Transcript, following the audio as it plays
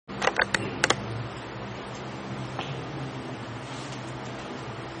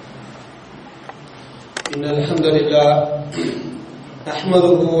إن الحمد لله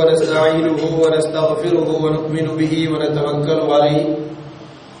نحمده ونستعينه ونستغفره ونؤمن به ونتوكل عليه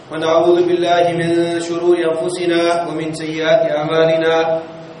ونعوذ بالله من شرور أنفسنا ومن سيئات أعمالنا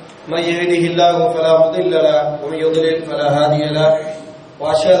من يهده الله فلا مضل له ومن يضلل فلا هادي له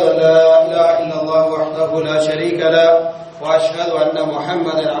وأشهد أن لا إله إلا الله وحده لا شريك له وأشهد أن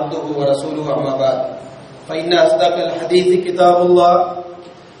محمدا عبده ورسوله أما بعد فإن أصدق الحديث كتاب الله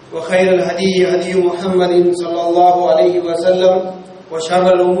وخير الهدي هدي محمد صلى الله عليه وسلم وشر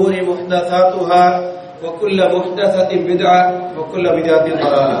الأمور محدثاتها وكل محدثة بدعة وكل بدعة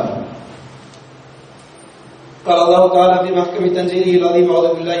ضلالة. قال الله تعالى في محكم تنزيله العظيم أعوذ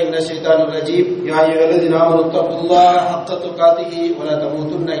بالله من الشيطان الرجيم يا أيها الذين آمنوا اتقوا الله حق تقاته ولا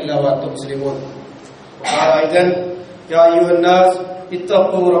تموتن إلا وأنتم مسلمون. وقال أيضا يا أيها الناس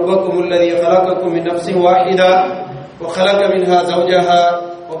اتقوا ربكم الذي خلقكم من نفس واحدة وخلق منها زوجها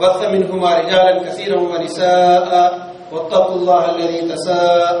وبث منهما رجالا كثيرا ونساء واتقوا الله الذي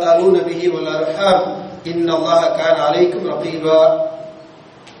تساءلون به والأرحام إن الله كان عليكم رقيبا.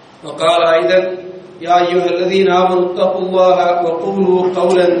 وقال أيضا يا أيها الذين آمنوا اتقوا الله وقولوا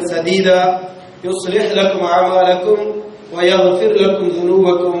قولا سديدا يصلح لكم أعمالكم ويغفر لكم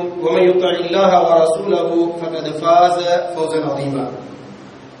ذنوبكم ومن يطع الله ورسوله فقد فاز فوزا عظيما.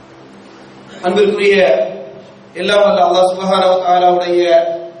 அன்பிற்குரிய எல்லாம் வல்ல அல்லாஹ் சுப்ஹானஹு வ தஆலாவுடைய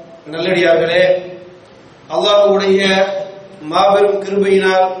நல்லடியார்களே, அல்லாஹ்வுடைய மாபெரும்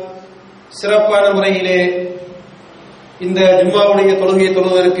கிருபையினால் சிறப்பான முறையிலே இந்த ஜும்மாவுடைய தொழுகையை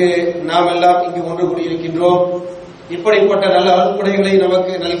தொழுவதற்கு நாம் எல்லாம் இங்கு ஒன்று கூடியிருக்கின்றோம். இப்படிப்பட்ட நல்ல அருள்கொடைகளை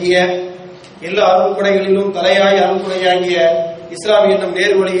நமக்கு நல்கிய எல்லா அருள்கொடைகளிலும் தலையாய அருள்கொடையாகிய இஸ்லாம் என்னும்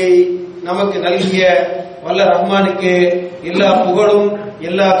நேர்வழியை நமக்கு நல்கிய வல்ல ரஹ்மானுக்கு எல்லா புகழும்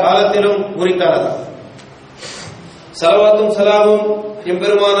எல்லா காலத்திலும் உரித்தானதா. ஸலவாத்தும் ஸலாமும்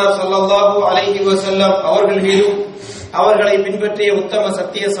எம்பெருமானார் ஸல்லல்லாஹு அலைஹி வஸல்லம் அவர்கள் மீதும் அவர்களை பின்பற்றிய உத்தம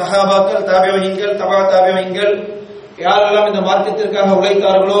சத்திய சஹாபாக்கள், தாபிஈன்கள், தபா தாபிஈன்கள், யாரெல்லாம் இந்த மார்க்கத்திற்காக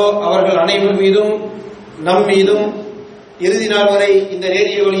உழைத்தார்களோ அவர்கள் அனைவர் மீதும் நம் மீதும் இறுதி நாள் வரை இந்த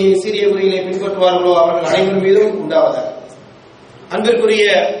நேரிய வழியை சீரிய முறையிலே பின்பற்றுவார்களோ அவர்கள் அனைவர் மீதும் உண்டாவதாக. அன்பிற்குரிய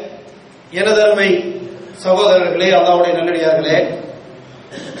எனதருமை சகோதரர்களே, அல்லாஹ்வுடைய நல்லடியார்களே,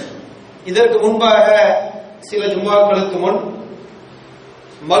 இதற்கு முன்பாக சில ஜும்மாக்களுக்கு முன்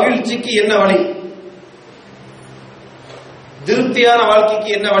மகிழ்ச்சிக்கு என்ன வழி, திருப்தியான வாழ்க்கைக்கு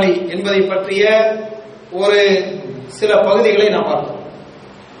என்ன வழி என்பதை பற்றிய ஒரு சில பகுதிகளை நாம் பார்த்தோம்.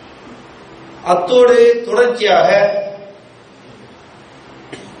 அத்தோடு தொடர்ச்சியாக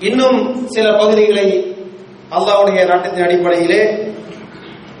இன்னும் சில பகுதிகளை அல்லாஹ்வுடைய நாட்டத்தின் அடிப்படையிலே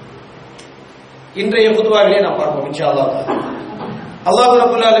இன்றைய குதுபாவிலே நாம் பார்ப்போம் இன்ஷா அல்லாஹ். அல்லாஹ்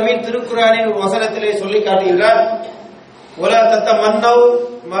ரப்பல் ஆலமீன் திருக்குர்ஆனின் ஒரு வசனத்திலே சொல்லி காட்டுகிறார், வலா தத்தமன்னவ்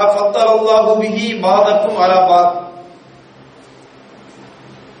மா ஃபத்தலல்லாஹு பிஹி பாதக்கும் அலா பாத்.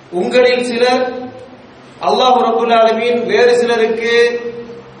 உங்களில் சிலர் அல்லாஹ் ரப்பல் ஆலமீன் வேறு சிலருக்கு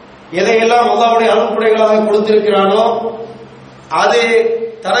எதையெல்லாம் அல்லாஹ்வுடைய அருள்கொடைகளாக கொடுத்திருக்கிறானோ அது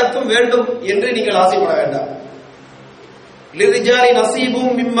தனக்கும் வேண்டும் என்று நீங்கள் ஆசைப்பட வேண்டாம். லிர்ரிஜாலி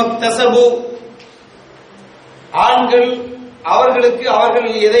நஸீபும் மிம்மக்தஸபு, ஆண்கள் அவர்களுக்கு அவர்கள்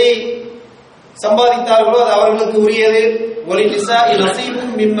எதை சம்பாதித்தார்களோ அது அவர்களுக்கு உரியது. வலிநிசாஇ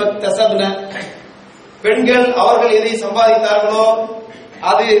நஸீபும் மிம்மக்தஸப்ன, பெண்கள் அவர்கள் எதை சம்பாதித்தார்களோ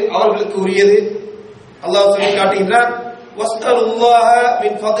அது அவர்களுக்கு உரியது. அல்லாஹ் சொல்லி காட்டுகின்றான், வஸ்தலுல்லாஹ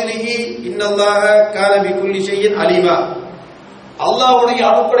மின் ஃபத்லிஹி இன்னல்லாஹ கான பிகுல்லி ஷைஇன் அலீமா. அல்லாஹ்வுடைய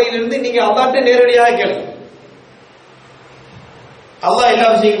அருள்கொடையிலிருந்து நீங்க அல்லாஹ்ட்ட நேரடியாக கேளுங்க. அல்லாஹ் எல்லா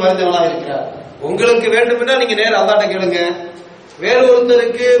விஷயங்களும் அறிந்தவனாக இருக்கிறார். உங்களுக்கு வேண்டும் என்றால் நீங்க நேர அல்லாஹ்ட்ட கேளுங்க. வேறு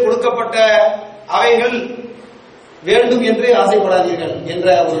ஒருத்தருக்கு கொடுக்கப்பட்ட அவைகள் வேண்டும் என்று ஆசைப்படாதீர்கள் என்ற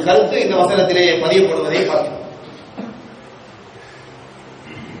ஒரு கருத்து இந்த வசனத்திலே பதியப்படுவதை பார்க்கிறோம்.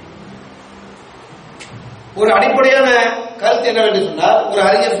 ஒரு அடிப்படையான கருத்து என்னவென்று சொன்னால், ஒரு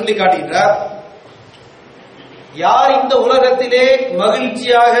அறிஞர் சொல்லி காட்டுகின்றார், யார் இந்த உலகத்திலே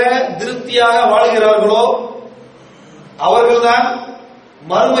மகிழ்ச்சியாக திருப்தியாக வாழ்கிறார்களோ அவர்கள்தான்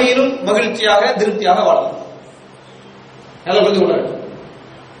மறுமையிலும் மகிழ்ச்சியாக திருப்தியாக வாழ்வார்கள். நல்லா புரிந்து கொள்ள வேண்டும்.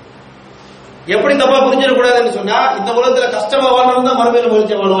 எப்படி தப்பா புரிஞ்சிடக்கூடாதுன்னு சொன்னா, இந்த உலகத்துல கஷ்டமா வாழ்றவங்க தான் மறுமையிலும்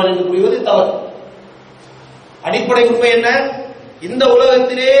மகிழ்ச்சியா வாழ்வான் என்று புரிவது தவறு. அடிப்படை உண்மை என்ன? இந்த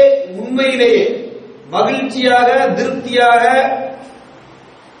உலகத்திலே உண்மையிலேயே மகிழ்ச்சியாக திருப்தியாக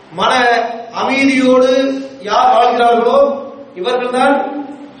மன அமைதியோடு யார் வாழ்கிறார்களோ இவர்கள் தான்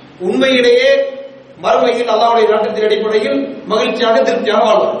உண்மையிலேயே மறுமையில் அல்லாஹ்வுடைய நாட்டத்தின் அடிப்படையில் மகிழ்ச்சியாக திருப்தியாக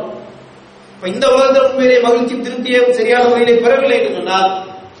வாழ்வார்கள். இந்த உலகத்தில் உண்மையிலே மகிழ்ச்சி திருப்தியை சரியான முறையிலே பெறவில்லை என்று சொன்னால்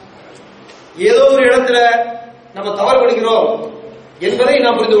ஏதோ ஒரு இடத்துல நம்ம தவறு பண்ணுகிறோம் என்பதை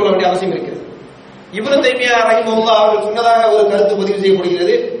நாம் புரிந்து கொள்ள வேண்டிய அவசியம் இருக்கிறது. இப்னு தைமியா ரஹிமஹுல்லாஹ் அவர்கள் சொன்னதாக ஒரு கருத்து பதிவு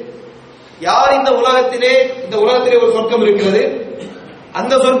செய்யப்படுகிறது. யார் இந்த உலகத்திலே ஒரு சொர்க்கம் இருக்கிறது,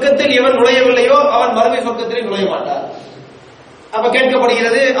 அந்த சொர்க்கத்தில் எவன் நுழையவில்லையோ அவன் மறுமை சொர்க்கத்திலே நுழைய மாட்டார். அப்ப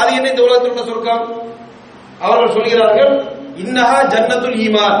கேட்கப்படுகிறது, அது என்ன இந்த உலகத்தில் உள்ள சொர்க்கம்? அவர்கள் சொல்கிறார்கள், இன்னஹா ஜன்னத்துல்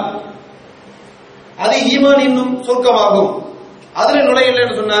ஈமான், அது ஈமான் என்னும் சொர்க்கமாகும். அதுல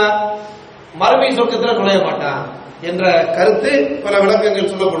நுழையலன்னு சொன்னா மறுமை சொர்க்கத்தில் நுழைய மாட்டான் என்ற கருத்து பல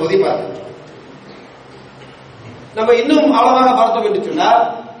விளக்கங்கள் சொல்லப்படுவதை பார்க்கிறோம். நம்ம இன்னும் ஆழமாக பார்த்தோம் என்று சொன்னால்,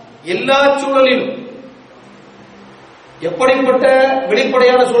 எல்லா சூழலிலும் எப்படிப்பட்ட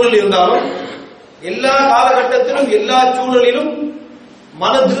வெளிப்படையான சூழல் இருந்தாலும் எல்லா காலகட்டத்திலும் எல்லா சூழலிலும்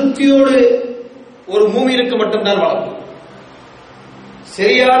மன திருப்தியோடு ஒரு மூமினுக்கு மட்டும்தான் வளரும்.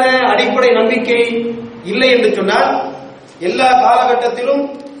 சரியான அடிப்படை நம்பிக்கை இல்லை என்று சொன்னால் எல்லா காலகட்டத்திலும்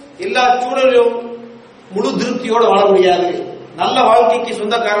எல்லா சூழலிலும் முழு திருப்தியோடு வாழ முடியாது, நல்ல வாழ்க்கைக்கு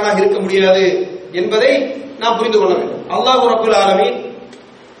சொந்தக்காரனாக இருக்க முடியாது என்பதை நாம் புரிந்து கொள்ள வேண்டும். அல்லாஹ் ரப்பல் ஆலமீன்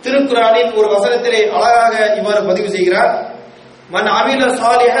திருக்குர்ஆனின் ஒரு வசனத்திலே அழகாக இவ்வாறு பதிவு செய்கிறார், மன் அமில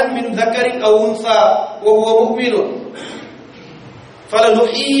சாலிஹன் மின் ذكرٍ أو أنثى وهو مؤمن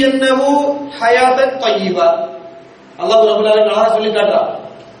فلنحيينه حياة طيبة. அல்லாஹ் ரப்பல் ஆலமீன் அழகாக சொல்லி காட்டுறார்,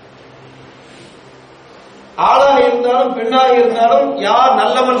 ஆளாக இருந்தாலும் பெண்ணாக இருந்தாலும் யார்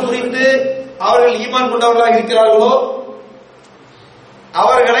நல்லமல் புரிந்து அவர்கள் ஈமான் கொண்டவர்களாக இருக்கிறார்களோ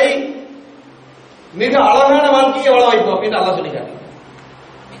அவர்களை மிக அழகான வாழ்க்கையை வாழ வைப்போம் என்று அல்லாஹ் சொல்லி காட்டுறார்.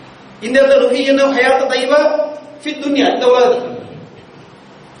 இந்த ருஹியன ஹயாத் தைவா ஃபி துன்யா, இந்த உலகத்தில்.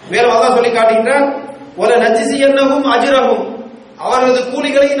 மேலும் அல்லாஹ் சொல்லி காட்டுகிறான், வல நஜ்ஸியன்னஹும் அஜ்ரஹும், அவர்களது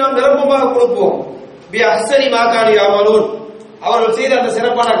கூலிகளை நாம் நிரப்பமாக கொடுப்போம், பி அஹ்ஸனி மா கானு யஅமலூன், அவர்கள் செய்த அந்த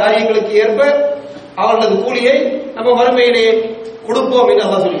சிறப்பான காரியங்களுக்கு ஏற்ப அவர்களது கூலியை நம்ம மறுமையிலே கொடுப்போம் என்று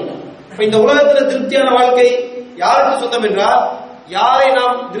அல்லாஹ் சொல்லிட்டார். இந்த உலகத்தில் திருப்தியான வாழ்க்கை யாருக்கு சொந்தம் என்றால், யாரை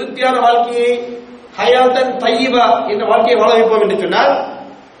நாம் திருப்தியான வாழ்க்கையை ஹயாத்தன் தையிபா என்ற வாழ்க்கையை வாழ வைப்போம் என்று சொன்னால்,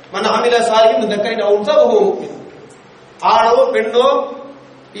 மன் அமில சாலிஹன் மின் ذكرٍ أو أنثى وهو مؤمن, ஆணோ பெண்ணோ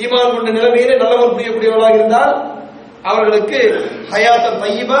ஈமான் கொண்ட நிலைமையிலே நல்லவர் புரியக்கூடியவர்களாக இருந்தால் அவர்களுக்கு ஹயாத்தன்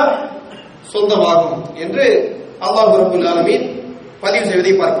தையிபா சொந்தமாகும் என்று அல்லாஹ் ரப்பல் ஆலமீன் பதிவு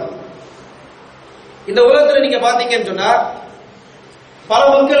செய்வதை பார்க்கிறோம். இந்த உலகத்தில் நீங்க பாத்தீங்கன்னு சொன்னா பல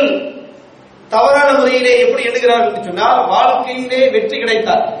மக்கள் தவறான முறையிலே எப்படி எண்ணுகிறார்கள் என்று சொன்னால், வாழ்க்கையிலே வெற்றி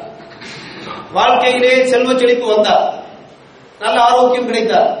கிடைத்தார், வாழ்க்கையிலே செல்வ செழிப்பு வந்தார், நல்ல ஆரோக்கியம்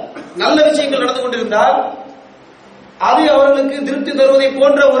கிடைத்தார், நல்ல விஷயங்கள் நடந்து கொண்டிருந்தால் அது அவர்களுக்கு திருப்தி தருவதை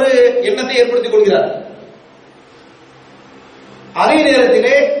போன்ற ஒரு எண்ணத்தை ஏற்படுத்திக் கொள்கிறார். அதே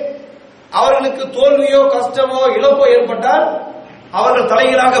நேரத்திலே அவர்களுக்கு தோல்வியோ கஷ்டமோ இழப்போ ஏற்பட்டால் அவர்கள்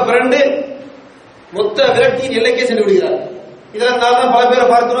தலைகீழாக பிறண்டு மொத்த விரக்தியின் எல்லைக்கே சென்று விடுகிறார். இதனால் தான் பல பேரை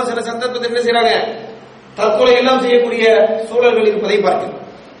பார்க்கிறோம், சில சந்தர்ப்பத்தில் என்ன செய்யறாங்க, தற்கொலை எல்லாம் செய்யக்கூடிய சூழல்கள் இருப்பதை பார்க்கிறோம்.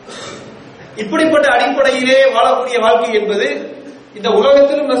 இப்படிப்பட்ட அடிப்படையிலே வாழக்கூடிய வாழ்க்கை என்பது இந்த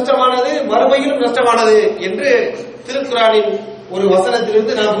உலகத்திலும் நஷ்டமானது, மறுமையிலும் நஷ்டமானது என்று திருக்குர்ஆனின் ஒரு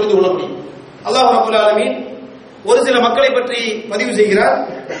வசனத்திலிருந்து நாம் புரிந்து கொள்ள முடியும். அல்லாஹ் ரப்பல் ஆலமீன் ஒரு சில மக்களை பற்றி பதிவு செய்கிறார்,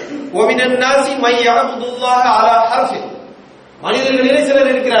 வமினன் நாஸி மை யஅபுதுல்லாஹ அலா ஹர்ஃபின், மனிதர்களிலே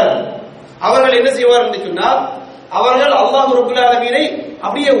சிலர் இருக்கிறார்கள், அவர்கள் என்ன செய்வார்கள் என்று சொன்னால், அவர்கள் அல்லாஹ் ரப்பல் ஆலமீனை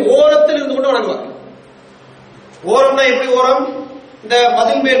அப்படியே ஓரத்தில் இருந்து கொண்டு வணங்குவார்கள். ஓரம்னா எப்படி ஓரம், இந்த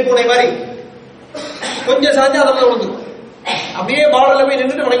மதில் மேல் பூனை மாதிரி கொஞ்சம் சாஞ்சு அதில் விழுந்துரும், அப்படியே பாடல போய்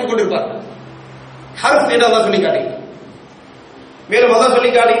நின்று வணங்கி கொண்டிருப்பார். ஹர்ஃப் என்று அல்லாஹ் சொல்லி காட்டுகிறார். மேலும் அல்லாஹ்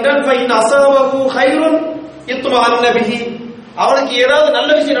சொல்லி காட்டுகிறான், ஃபைன் அஸாபஹு கைருன் இத்மஅன்ன பிஹி, அவனுக்கு ஏதாவது நல்ல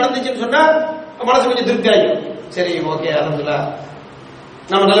விஷயம் நடந்துச்சுன்னு சொன்னா மனசு கொஞ்சம் திருப்தி ஆகிடும், சரி ஓகே அல்ஹம்துலில்லாஹ்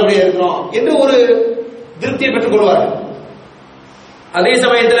நம்ம நல்லபடியா இருக்கிறோம் என்று ஒரு திருப்தியை பெற்றுக் கொள்வார்கள். அதே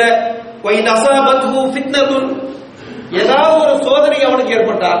சமயத்தில் வைன் அஸாபத்ஹு ஃபித்னத்துன், ஏதாவது ஒரு சோதனை அவனுக்கு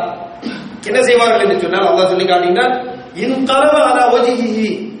ஏற்பட்டால் என்ன செய்வார்கள் என்று சொன்னால் அல்லாஹ் சொல்லி காட்டுகிறான், இன்கலப அலா வஜ்ஹிஹி,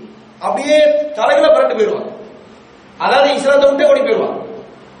 அப்படியே தலையில புரண்டு போயிடுவான். அதாவது இஸ்லாத்தை விட்டே ஓடி போயிடுவான்,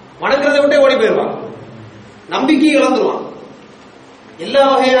 வணங்குறதை விட்டே ஓடி போயிடுவான், நம்பிக்கையை இழந்துருவான், எல்லா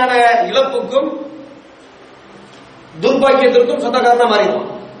வகையான இழப்புக்கும் துர்பாக்கியத்திற்கும் சொந்தக்காரனா மாறிடுவான்.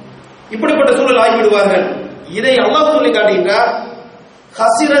 இப்படிப்பட்ட சூழல் ஆகிவிடுவார்கள். இதை அல்லாஹ் சொல்லி காட்டுகின்றார்,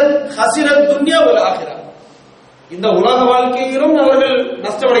 ஹஸிரத் துன்யா வல் ஆகிரா, இந்த உலக வாழ்க்கையிலும் அவர்கள்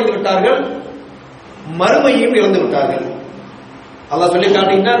நஷ்டமடைந்து விட்டார்கள், மறுமையையும் இழந்து விட்டார்கள். அல்லாஹ் சொல்லி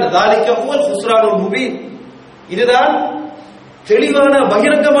காட்டுகின்றார், ذَلِكَ هُوَ الْخُسْرَانُ الْمُبِينُ, இதுதான் தெளிவான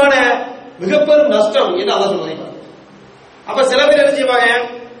பகிரங்கமான மிக பெரும் நஷ்டம் என்று அல்லாஹ் சொல்லுகிறார். அப்ப சில பேர் என்ன செய்வாங்க,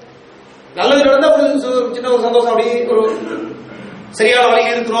 நல்லது நடந்தா ஒரு சின்ன ஒரு சந்தோஷம், அப்படி ஒரு சரியான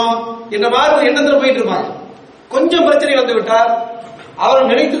வழியில் இருக்கிறோம் என்ற மாதிரி ஒரு எண்ணத்தில் போயிட்டு இருப்பாங்க. கொஞ்சம் பிரச்சனை வந்து விட்டால், அவர்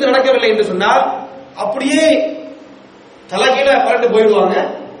நினைத்தது நடக்கவில்லை என்று சொன்னால் அப்படியே தலைகீழ பரண்டு போயிடுவாங்க,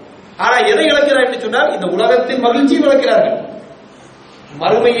 ஆனா எதை இழக்கிறார் என்று சொன்னால் இந்த உலகத்தின் மகிழ்ச்சியும் இழக்கிறார்கள்,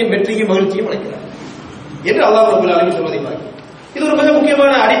 மறுமையின் வெற்றியின் மகிழ்ச்சியும் இழக்கிறார்கள் என்று அல்லாஹ் ரப்பல் ஆலமீன் சொல்வதை பார்க்கிறோம். இது ஒரு மிக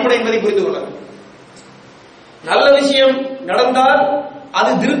முக்கியமான அடிப்படை என்பதை புரிந்து கொள்ள வேண்டும். நல்ல விஷயம் நடந்தால்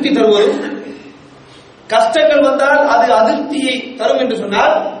அது திருப்தி தருவதும், கஷ்டங்கள் வந்தால் அது அதிருப்தியை தரும் என்று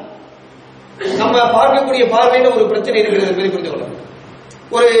சொன்னால் நம்ம பார்க்கக்கூடிய பார்வையில ஒரு பிரச்சனை இருக்கிறது என்பதை புரிந்து கொள்ள வேண்டும்.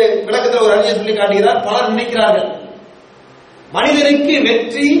 ஒரு விளக்கத்தில் ஒரு அறிஞர் சொல்லி காட்டுகிறார், பலர் நினைக்கிறார்கள் மனிதனுக்கு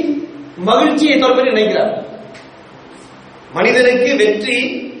வெற்றி மகிழ்ச்சியை தரும் என்று நினைக்கிறார்கள். மனிதனுக்கு வெற்றி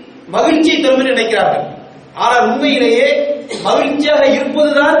மகிழ்ச்சியை தரும் என்று நினைக்கிறார்கள். ஆனால் உண்மையிலேயே மகிழ்ச்சியாக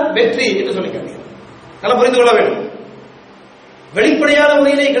இருப்பதுதான் வெற்றி என்று சொல்லி காட்டுகிறார். நல்லா புரிந்து கொள்ள வேண்டும். வெளிப்படையான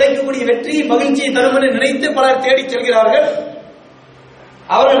முறையிலே கிடைக்கக்கூடிய வெற்றி மகிழ்ச்சியை தரும் என்று நினைத்து பலர் தேடி செல்கிறார்கள்.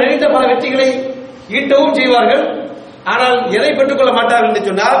 அவர்கள் நினைத்த பல வெற்றிகளை ஈட்டவும் செய்வார்கள். ஆனால் எதை பெற்றுக் கொள்ள மாட்டார்கள் என்று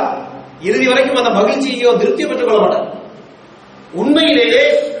சொன்னால் இறுதி வரைக்கும் அந்த மகிழ்ச்சியோ திருப்தியை பெற்றுக் கொள்ள மாட்டார்கள். உண்மையிலேயே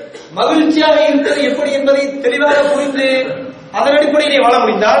மகிழ்ச்சியாக இருப்பது எப்படி என்பதை தெளிவாக புரிந்து அதன் அடிப்படையிலே வாழ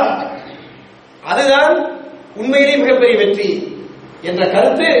முடிந்தால் அதுதான் உண்மையிலே மிகப்பெரிய வெற்றி என்ற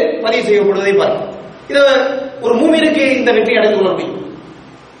கருத்து பதிவு செய்யப்படுவதை பார்க்கிறோம். இது ஒரு மூமினுக்கு இந்த வெற்றி அடைந்து கொள்ள முடியும்.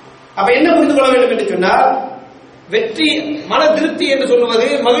 அப்ப என்ன புரிந்து கொள்ள வேண்டும் என்று சொன்னால், வெற்றி மன திருப்தி என்று சொல்வது,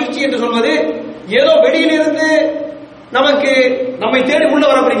 மகிழ்ச்சி என்று சொல்வது ஏதோ வெளியிலிருந்து நமக்கு நம்மை தேடி உள்ள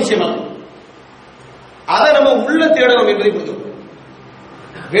வரக்கூடிய விஷயம் அல்ல. அதை நம்ம உள்ள தேடணும் என்பதை புரிந்து கொள்ளும்.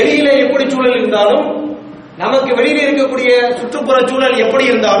 வெளியில எப்படி சூழல் இருந்தாலும், நமக்கு வெளியில இருக்கக்கூடிய சுற்றுப்புற சூழல் எப்படி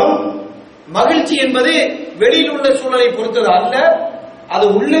இருந்தாலும், மகிழ்ச்சி என்பது வெளியில் உள்ள சூழலை பொறுத்தது அல்ல, அது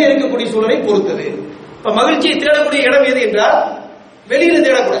உள்ளே இருக்கக்கூடிய சூழலை பொறுத்தது. இப்ப மகிழ்ச்சியை தேடக்கூடிய இடம் எது என்றால் வெளியில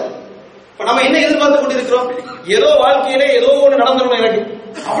தேடக்கூடாது. இப்ப நம்ம என்ன எதிர்பார்த்து கொண்டிருக்கிறோம், ஏதோ வாழ்க்கையிலே ஏதோ ஒன்று நடந்துடணும், எனக்கு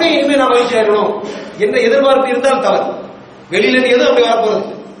அப்படியே இனிமே நான் மகிழ்ச்சி ஆகணும் என்ற எதிர்பார்ப்பு இருந்தால் தவறு. வெளியில எதுவும் அப்படி வரப்போறது.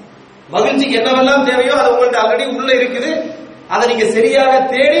 மகிழ்ச்சிக்கு என்னவெல்லாம் தேவையோ அது உங்கள்ட்ட ஆல்ரெடி உள்ள இருக்குது. அதை நீங்க சரியாக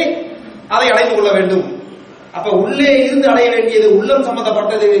தேடி அதை அடைந்து கொள்ள வேண்டும். அப்ப உள்ளே இருந்து அடைய வேண்டியது, உள்ளம்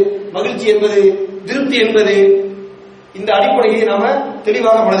சம்பந்தப்பட்டது மகிழ்ச்சி என்பது, திருப்தி என்பது. இந்த அடிப்படையை நாம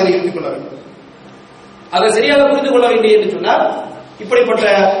தெளிவாக மனதில் எடுத்துக் கொள்ள வேண்டும். அதை சரியாக புரிந்து கொள்ள வேண்டிய என்று சொன்னால் இப்படிப்பட்ட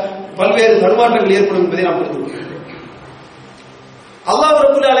பல்வேறு தடுமாற்றங்கள் ஏற்படும் என்பதை நாம் புரிந்து கொள்ள வேண்டும். அல்லாஹ்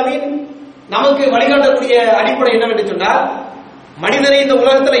ரப்பல் ஆலமீன் நமக்கு வழிகாட்டக்கூடிய அடிப்படை என்னவென்று சொன்னால், மனிதனை இந்த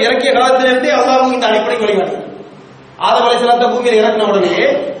உலகத்தில் இறக்கிய காலத்திலிருந்தே அல்லாஹ் இந்த அடிப்படை வழிகாட்டுகிறார். ஆதம் அலைஹிஸ்ஸலாத்தை பூமியில் இறக்கின உடனே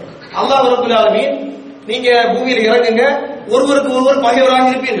அல்லாஹ் ரப்பல் ஆலமீன் நீங்க பூமியில் இறங்குங்க, ஒருவருக்கு ஒருவர்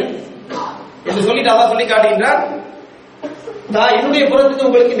பகைவராக இருப்பீர்கள் என்று சொல்லிட்டு அல்லாஹ் சொல்லி காட்டுகின்றார். நான் என்னுடைய புறத்துக்கு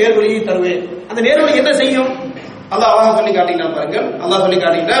உங்களுக்கு நேர்வழியை தருவேன். அந்த நேர்வழி என்ன செய்யும் அல்லாஹ் அழகாக சொல்லி காட்டுகிறார் பாருங்கள். அல்லாஹ் சொல்லி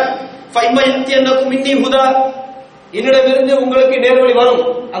காட்டுகிறார், ஃபைம்மா யத்தியன்னகும் மின்னி ஹுதா, என்னிடமிருந்து உங்களுக்கு நேர்வழி வரும்.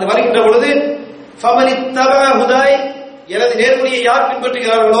 அது வருகின்ற பொழுது ஃபமனித்தபஅ ஹுதாய், எனது நேர்வழியை யார்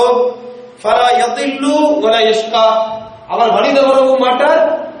பின்பற்றுகிறார்களோ ஃபலா யதில்லு வலா யஷ்கா, அவர் வழி தவறவும் மாட்டார்,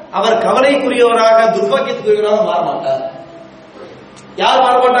 அவர் கவலைக்குரியவராக துர்பாக்கியத்துக்குரியவராக மாற மாட்டார். யார்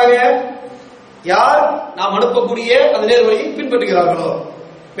மாற மாட்டாங்க? யார் நாம் அனுப்பக்கூடிய அந்த நேர்வழியை பின்பற்றுகிறார்களோ.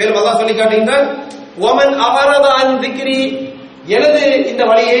 மேலும் அல்லாஹ் சொல்லி காட்டுகின்றார், ஒமன் அமரத அன் திக்ரி, எனது இந்த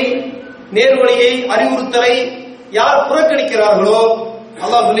வழியை, நேர்வழியை, அறிவுறுத்தலை யார் புறக்கணிக்கிறார்களோ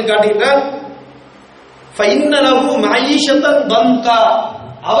அல்லாஹ் சொல்லி காட்டுகின்றார், ஃபஇன்ன லஹு மஈஷத்தன் தன்கா,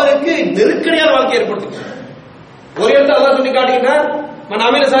 அவருக்கு நெருக்கடியான வாழ்க்கை ஏற்படுத்துகிறார். ஒரு இடத்துல அல்லாஹ் சொல்லி காட்டுகின்றார், மன்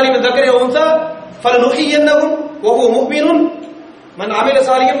அமில சாலிஹன் மின் தக்கரின் அவ் உன்ஸா ஃபலனுஹ்யியன்னஹு வஹுவ முஃமினுன், மன் அமில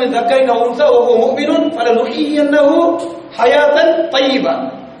சாலிஹன் மின் தக்கரின் அவ் உன்ஸா வஹுவ முஃமினுன் ஃபலனுஹ்யியன்னஹு ஹயாத்தன் தய்யிபா,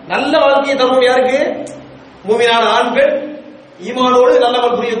 நல்ல வாழ்க்கையை தருவோம் யாருக்கு? மூமினான ஆண் பெண் ஈமானோடு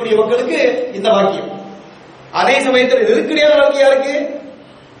நல்லவன் புரியக்கூடிய மக்களுக்கு இந்த வாக்கியம். அதே சமயத்தில் நெருக்கடியான வாழ்க்கை யாருக்கு?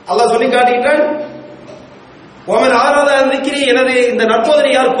 அல்லாஹ் சொல்லி காட்டுகின்றான், ஒமன் ஆராத நிற்கிறீ, எனது இந்த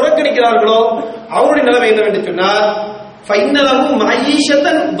நற்போதனை யார் புறக்கணிக்கிறார்களோ அவருடைய நிலைமை என்னவென்று சொன்னால் ஃபைன்னலஹு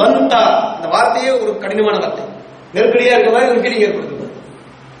மஈஷத்தன் தன்கா, இந்த வார்த்தையே ஒரு கடினமான வார்த்தை. நெருக்கடியா இருக்கிற மாதிரி நெருக்கடி ஏற்படுத்தும்.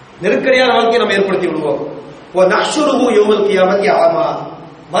 நெருக்கடியான வாழ்க்கையை நம்ம ஏற்படுத்தி விடுவோம். ஓ நஹ்ஷுருஹு யௌமல் கியாமத்தி ஆமா,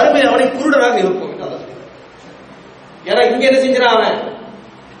 மறுமை அவனை குருடனாக இருப்போம். ஏன்னா இங்க என்ன செஞ்சான், அவன்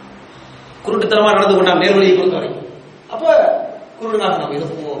குருட்டுத்தனமா நடந்து கொண்டான் நேர்வழியை பொறுத்தவரை. அப்ப குருடனாக நாம்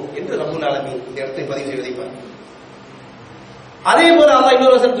இருப்போம் என்று ரப்பல் ஆலமீன் இந்த இடத்தை பதிவு செய்வதை பார்க்கிறோம். அதே போல அல்லாஹ்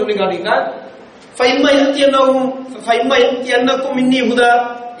இன்னொரு வசனம் சொல்லி காட்டுகிறார், ஃபைம்மா யத்தியன்னகும் மின்னி ஹுதா,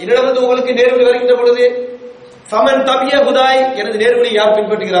 என்னிடமிருந்து உங்களுக்கு நேர்வழி வருகின்ற பொழுது ஃபமன் தபிய ஹுதாய், எனது நேர்வழி யார்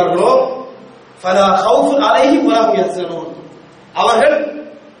பின்பற்றுகிறார்களோ ஃபலா ஹவுஃபுன் அலைஹிம் வலா ஹும் யஹ்சனூன், அவர்கள்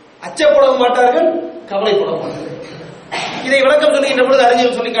அச்சப்படவும் மாட்டார்கள், கவலைப்படவும் மாட்டார்கள். இதை விளக்கம் சொல்லுகின்ற பொழுது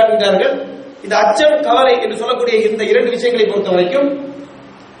அறிஞர்கள் சொல்லி காட்டுகிறார்கள், இந்த அச்சம் கவலை என்று சொல்லக்கூடிய இந்த இரண்டு விஷயங்களை பொறுத்த வரைக்கும்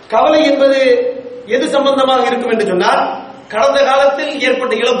கவலை என்பது எது சம்பந்தமாக இருக்கும் என்று சொன்னால், கடந்த காலத்தில்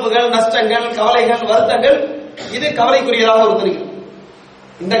ஏற்பட்ட இழப்புகள், நஷ்டங்கள், கவலைகள், வருத்தங்கள், இது கவலைக்குரியதாக ஒரு தெரியும்.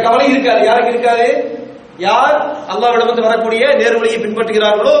 இந்த கவலை இருக்காது. யாருக்கு இருக்காது? யார் அல்லாஹ்விடமிருந்து வரக்கூடிய நேர்வழியை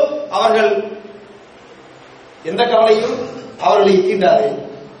பின்பற்றுகிறார்களோ அவர்கள் எந்த கவலையும் அவர்களை இருக்கின்றாரு.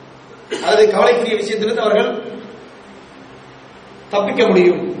 அல்லது கவலைக்குரிய விஷயத்திலிருந்து அவர்கள் தப்பிக்க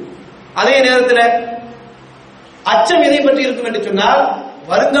முடியும். அதே நேரத்தில் அச்சம் எதை பற்றி இருக்கும் என்று சொன்னால்,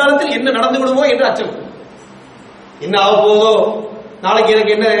 வருங்காலத்தில் என்ன நடந்து விடுமோ என்று அச்சம். என்ன ஆக போதோ, நாளைக்கு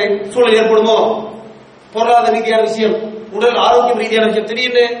எனக்கு என்ன சூழல் ஏற்படுமோ, பொருளாதார ரீதியான விஷயம், உடல் ஆரோக்கியம் ரீதியான விஷயம்.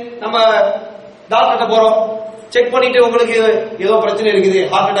 திடீர்னு நம்ம டாக்டர்கிட்ட போறோம், செக் பண்ணிட்டு உங்களுக்கு ஏதோ பிரச்சனை இருக்குது,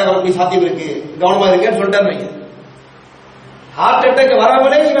 ஹார்ட் அட்டாக் வரக்கூடிய சாத்தியம் இருக்கு, கவனமா இருக்குன்னு சொல்லிட்டாரு. ஹார்ட் அட்டாக்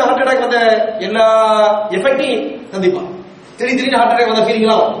வராமலே இவன் ஹார்ட் அட்டாக் வந்த எல்லா எஃபெக்டையும் சந்திப்பான். திடீர்னு ஹார்ட் அட்டாக் வந்த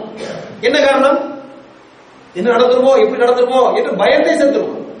ஃபீலிங்லாம் வரும். என்ன காரணம்? என்ன நடந்துருமோ, எப்படி நடந்துருமோ என்று பயத்தை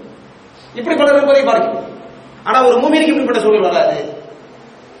செலுத்துவோம். இப்படி பலர் இருப்பதை பார்க்கிறோம். ஆனா ஒரு மூமினுக்கு இப்படிப்பட்ட சூழல் வராது.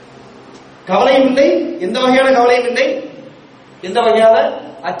 கவலையும் இல்லை, எந்த வகையான கவலையும் இல்லை, எந்த வகையான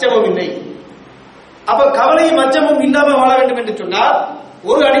அச்சமும் இல்லை. அப்ப கவலையும் அச்சமும் இல்லாம வாழ வேண்டும் என்று சொன்னால்,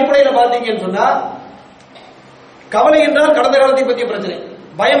 ஒரு அடிப்படையில் பார்த்தீங்கன்னு சொன்னா, கவலை என்றால் கடந்த காலத்தை பற்றிய பிரச்சனை,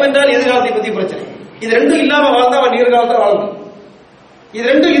 பயம் என்றால் எதிர்காலத்தை பற்றிய பிரச்சனை. இது ரெண்டும் இல்லாம வாழ்ந்தா அவன் நிகழ்காலத்தில் வாழணும். இது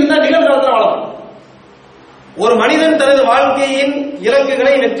ரெண்டும் இருந்தா நிகழ்காலத்தில் வாழணும். ஒரு மனிதன் தனது வாழ்க்கையின்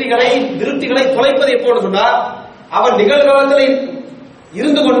இலக்குகளை, வெற்றிகளை, திருப்திகளை தொலைப்பது எப்போது சொன்னால், அவன் நிகழ்காலத்தில்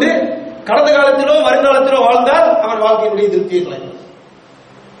இருந்து கொண்டு கடந்த காலத்திலோ வருங்காலத்திலோ வாழ்ந்தால் அவன் வாழ்க்கையினுடைய திருப்தியை தொலைப்பான்.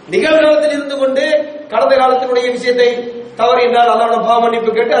 நிகழ்காலத்தில் இருந்து கொண்டு கடந்த காலத்தினுடைய விஷயத்தை தவறு என்றால் அல்லாஹ்விடம் பாவ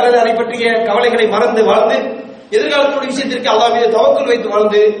மன்னிப்பு கேட்டு அல்லது அதை பற்றிய கவலைகளை மறந்து வாழ்ந்து, எதிர்காலத்தினுடைய விஷயத்திற்கு அல்லாஹ் மீது தவக்குல் வைத்து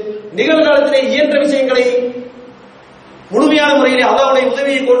வாழ்ந்து, நிகழ்காலத்திலே இயன்ற விஷயங்களை முழுமையான முறையில் அல்லாஹ்வுடைய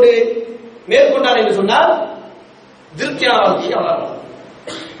உதவியை கொண்டு மேற்கொண்டார் என்று சொன்னால் திருப்தியான வாழ்க்கையை அல்லாஹ்.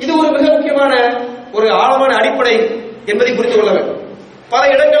 இது ஒரு மிக முக்கியமான ஒரு ஆழமான அடிப்படை என்பதை புரிந்து கொள்ள வேண்டும். பல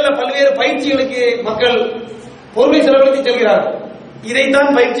இடங்களில் பல்வேறு பயிற்சிகளுக்கு மக்கள் பொறுமை செலவழித்து செல்கிறார்கள்.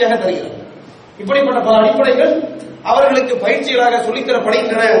 இதைத்தான் பயிற்சியாக தருகிறார். இப்படிப்பட்ட பல அடிப்படைகள் அவர்களுக்கு பயிற்சிகளாக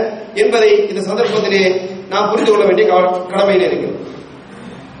சொல்லித்தரப்படுகின்றன என்பதை இந்த சந்தர்ப்பத்திலே நாம் புரிந்து கொள்ள வேண்டிய கடமையில் இருக்கிறது.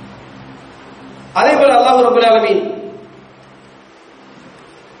 அதே போல அல்லாஹ் ரப்பல் ஆலமீன்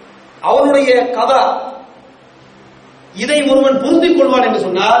அவனுடைய கதா, இதை ஒருவன் புரிந்து கொள்வான் என்று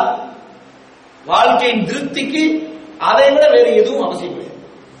சொன்னால் வாழ்க்கையின் திருப்திக்கு அதை விட வேறு எதுவும் அவசியம் இல்லை.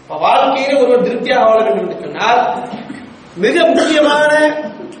 வாழ்க்கையில ஒருவன் திருப்தியாக வாழ வேண்டும் என்று சொன்னால் மிக முக்கியமான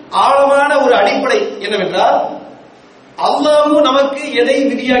ஆழமான ஒரு அடிப்படை என்னவென்றால், அல்லாஹ் நமக்கு எதை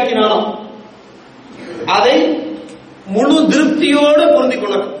விதியாக்கினானோ அதை முழு திருப்தியோடு பொருந்திக்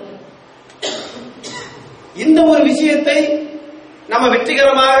கொள்ள வேண்டும். இந்த ஒரு விஷயத்தை நம்ம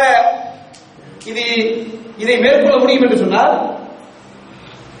வெற்றிகரமாக இதை மேற்கொள்ள முடியும் என்று சொன்னால்,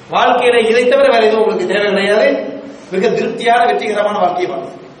 வாழ்க்கையில இதை தவிர வேற எதுவும் உங்களுக்கு தேவை கிடையாது. மிக திருப்தியான வெற்றிகரமான வாழ்க்கையை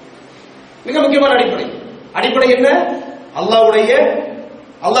வாழ்க்கை மிக முக்கியமான அடிப்படை என்ன?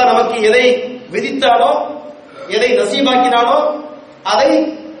 அல்லாஹ் நமக்கு எதை விதித்தானோ, எதை நசீபாக்கினானோ அதை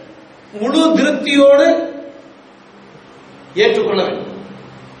முழு திருப்தியோடு ஏற்றுக்கொள்ள வேண்டும்.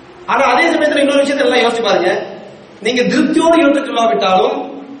 ஆனா அதே சமயத்தில் இன்னொரு விஷயத்தை எல்லாம் யோசிச்சு பாருங்க. நீங்க திருப்தியோடு ஏற்றுக்கொள்ளாவிட்டாலும்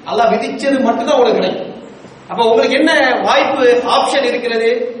அல்லாஹ் விதிச்சது மட்டும்தான் உங்களுக்கு கிடைக்கும். அப்ப உங்களுக்கு என்ன வாய்ப்பு, ஆப்ஷன் இருக்கிறது?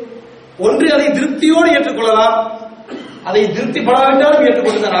 ஒன்று அதை திருப்தியோடு ஏற்றுக்கொள்ளலாம், அதை திருப்திப்படாவிட்டாலும்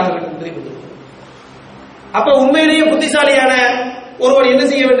ஏற்றுக்கொண்டுதான் ஆக வேண்டும் என்பதை புரிந்து. அப்ப உண்மையிலேயே புத்திசாலியான ஒருவர் என்ன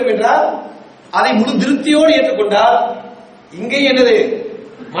செய்ய வேண்டும் என்றால், அதை முழு திருப்தியோடு ஏற்றுக்கொண்டால் இங்கே என்னது?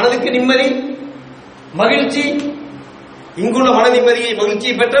 மனதுக்கு நிம்மதி, மகிழ்ச்சி. இங்குள்ள மன நிம்மதியை,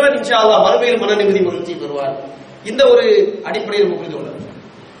 மகிழ்ச்சியை பெற்றவர் இன்ஷா அல்லாஹ் மறுமையில் மன நிம்மதி, மகிழ்ச்சியை பெறுவார். இந்த ஒரு அடிப்படையை நம்ம புரிந்து கொள்ள.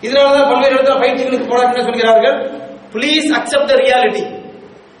 இதனாலதான் பல்வேறு இடத்துல பயிற்சிகளுக்கு போனாங்க என்ன சொல்கிறார்கள்? Please accept the reality.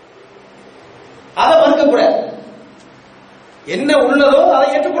 அதை மறுக்கக்கூடாது. என்ன உள்ளதோ அதை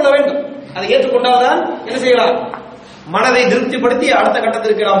ஏற்றுக்கொள்ள வேண்டும். அதை ஏற்றுக்கொண்டால்தான் என்ன செய்யலாம்? மனதை திருப்திப்படுத்தி அடுத்த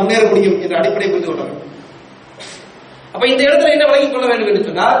கட்டத்திற்கு நாம் முன்னேற முடியும் என்ற அடிப்படை புரிந்து கொள்ள வேண்டும். அப்ப இந்த இடத்துல என்ன விளங்கிக் கொள்ள வேண்டும் என்று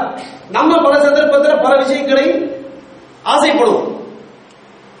சொன்னால், நம்ம பல சந்தர்ப்பத்தில் பல விஷயங்களை ஆசைப்படுவோம்.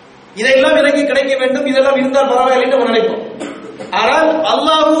 இதெல்லாம் எனக்கு கிடைக்க வேண்டும், இதெல்லாம் இருந்தால் பரவாயில்லை என்று நம்ம நினைப்போம். ஆனால்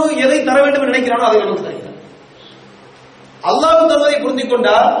அல்லாஹ் எதை தர வேண்டும் என்று நினைக்கிறானோ அதை நமக்கு தருகிறார். அல்லாஹ் தருவதை புரிந்து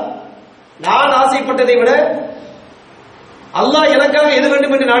கொண்டால், நான் ஆசைப்பட்டதை விட அல்லாஹ் எனக்காக எது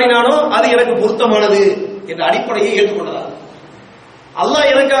வேண்டும் என்று நாடினானோ அது எனக்கு பொருத்தமானது என்ற அடிப்படையை ஏற்றுக்கொண்டதா.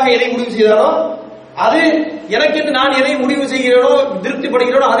 அல்லாஹ் எனக்காக எதை முடிவு செய்தானோ அது எனக்கு என்று நான் எதை முடிவு செய்கிறேனோ,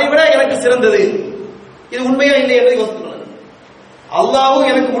 திருப்திப்படுகிறேனோ அதை விட எனக்கு சிறந்தது. இது உண்மையா இல்லை என்பதை யோசித்துக் கொள்ள. அல்லாஹ்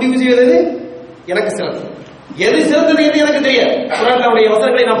எனக்கு முடிவு செய்வது எனக்கு சிறந்தது. எது சிறந்தது என்று எனக்கு தெரியாது. குர்ஆனுடைய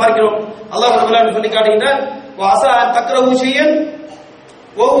வசனங்களை நாம் பார்க்கிறோம். அல்லாஹ் ரப்பல் ஆலமீன் சொல்லி காட்டுகின்றார், வஅஸா அன் தக்ரஹு ஷைஅன்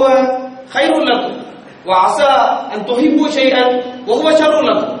வஹுவ கைருல் லக்கும் வஅஸா அன் துஹிப்பு ஷைஅன் வஹுவ ஷர்ருல்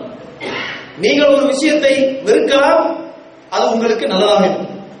லக்கும். நீங்கள் ஒரு விஷயத்தை வெறுக்கலாம், அது உங்களுக்கு நல்லதாக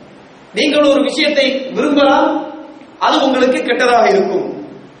இருக்கும். நீங்கள் ஒரு விஷயத்தை விரும்பலாம், அது உங்களுக்கு கெட்டதாக இருக்கும்.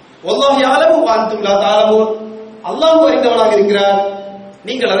 வல்லாஹு யஅலமு வ அன்தும் லா தஅலமூன். அல்லாஹ் அறிந்தவனாக இருக்கிறார்,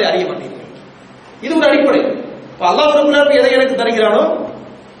 நீங்கள் அதை அறிய மாட்டீர்கள். இது ஒரு அடிப்படை. அல்லாஹ் ரப்பல் ஆலமீன் எதை எனக்கு தருகிறானோ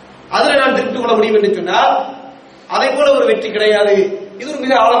அதில் நான் திருப்தி கொள்ள முடியும் என்று சொன்னால் அதை போல ஒரு வெற்றி கிடையாது. இது ஒரு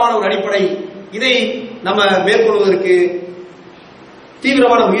மிக ஆழமான ஒரு அடிப்படை. இதை நம்ம மேற்கொள்வதற்கு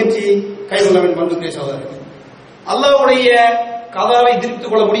தீவிரமான முயற்சி கைகொள்ள வேண்டும். அன்புக்குரிய சகோதரர்கள், அல்லாஹ்வுடைய கதாவை திருப்தி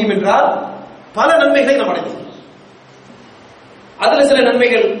கொள்ள முடியும் என்றால் பல நன்மைகளை நாம் அடைந்தோம். அதுல சில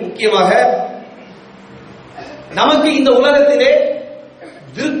நன்மைகள் முக்கியமாக நமக்கு இந்த உலகத்திலே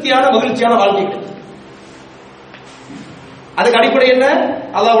திருப்தியான மகிழ்ச்சியான வாழ்க்கை கிடைக்கும். அதுக்கு அடிப்படை என்ன?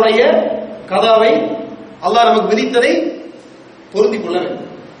 அல்லாஹ்வுடைய கதாவை, அல்லாஹ் நமக்கு விதித்ததை பொருந்திக் கொள்ள வேண்டும்.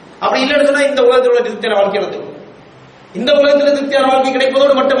 அப்படி இல்லைன்னு சொன்னா இந்த உலகத்தில் உள்ள திருப்தியான வாழ்க்கை நடக்கும். இந்த உலகத்தில் திருப்தியான வாழ்க்கை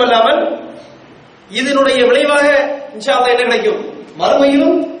கிடைப்பதோடு மட்டுமல்லாமல் இதனுடைய விளைவாக இன்ஷா அல்லாஹ் என்ன கிடைக்கும்?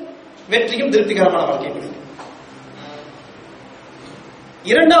 மறுமையிலும் வெற்றியும் திருப்திகரமான வாழ்க்கை கிடைக்கும்.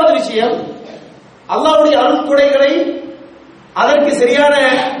 இரண்டாவது விஷயம், அல்லாஹ்வுடைய அருட்கொடைகளை அதற்கு சரியான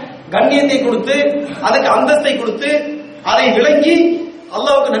கண்ணியத்தை கொடுத்து, அதற்கு அந்தஸ்தை கொடுத்து, அதை விளங்கி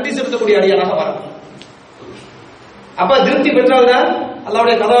அல்லாஹ்வுக்கு நன்றி செலுத்தக்கூடிய அடியானாக வரணும். அப்ப திருப்தி பெற்றால்தான்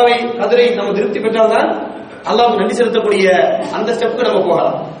அல்லாஹ்வுடைய கதிரை நம்ம திருப்தி பெற்றால்தான் அல்லாஹ்வுக்கு நன்றி செலுத்தக்கூடிய அந்த ஸ்டெப்புக்கு நம்ம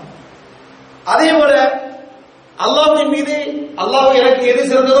போகலாம். அதே போல அல்லாஹ்வின் மீது அல்லாஹ் எனக்கு எது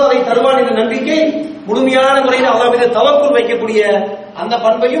சிறந்ததோ அதை தருவான் என்ற நம்பிக்கை, முழுமையான முறையில் அல்லாஹ் மீது தவக்குல் வைக்கக்கூடிய அந்த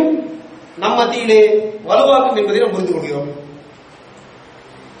பண்பையும் நம் மத்தியிலே வலுவாக்கும் என்பதை நாம் புரிந்து கொள்கிறோம்.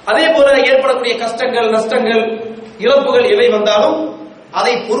 அதே போல ஏற்படக்கூடிய கஷ்டங்கள், நஷ்டங்கள், இழப்புகள் எவை வந்தாலும்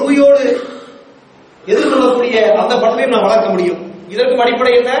அதை பொறுமையோடு எதிர்கொள்ளக்கூடிய அந்த பண்பையும் நாம் வளர்க்க முடியும். இதற்கும்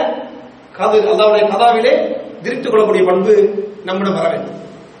அடிப்படை என்ன? அல்லாஹ்வுடைய கதாவிலே திருப்தி கொள்ளக்கூடிய பண்பு நம்மிடம் வர வேண்டும்.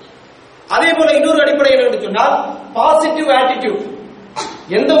 அதே போல இன்னொரு அடிப்படை என்னன்னு சொன்னால் பாசிட்டிவ் ஆட்டிடியூட்.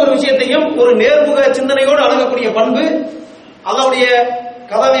 எந்த ஒரு விஷயத்தையும் ஒரு நேர்முக சிந்தனையோடு அணுகக்கூடிய பண்பு அல்லாஹ்வுடைய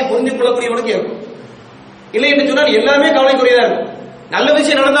கதாவை புரிந்து கொள்ளக்கூடியவனுக்கு இருக்கும். இல்லை என்று சொன்னால் எல்லாமே கவலைக்குரியதா இருக்கும். நல்ல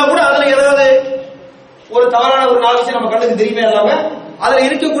விஷயம் நடந்தா கூட அதுல ஏதாவது ஒரு தவறான ஒரு 4 விஷயம் நம்ம கண்ணுக்கு தெரியுமே இல்லாம அதுல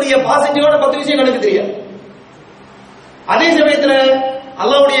இருக்கக்கூடிய பாசிட்டிவான 10 விஷயம் கண்ணுக்கு தெரியாது. அதே சமயத்துல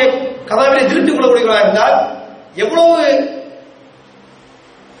அல்லாஹ்வுடைய கதாவிலே திருப்தி கொள்ளக்கூடியவராக இருந்தால் எவ்வளவு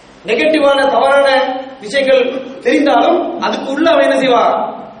நெகட்டிவான தவறான விஷயங்கள் தெரிந்தாலும் அதுக்கு உள்ள அவன் என்ன செய்வான்?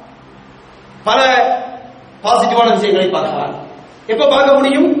 பல பாசிட்டிவான விஷயங்களை பார்க்கலாம். எப்ப பார்க்க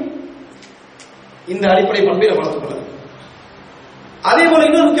முடியும்? இந்த அடிப்படை பண்பை வளர்த்துக் கொள்ள. அதே போல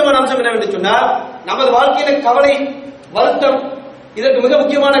இன்னொரு முக்கியமான அம்சம் என்னவென்று சொன்னால், நமது வாழ்க்கையில கவலை, வருத்தம், இதற்கு மிக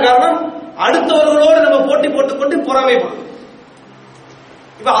முக்கியமான காரணம் அடுத்தவர்களோடு நம்ம போட்டி போட்டுக்கொண்டு பொறாமைப்படும்.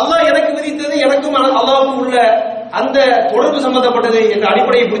 இப்ப அல்லாஹ் எனக்கு விதித்தது எனக்கும் அல்லாஹ்வுக்கும் உள்ள அந்த தொடர்பு சம்பந்தப்பட்டது என்ற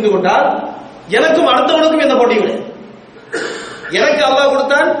அடிப்படையை புரிந்து கொண்டால் எனக்கும் அடுத்தவனுக்கும் எந்த போட்டியும் கிடையாது. எனக்கு அல்லாஹ்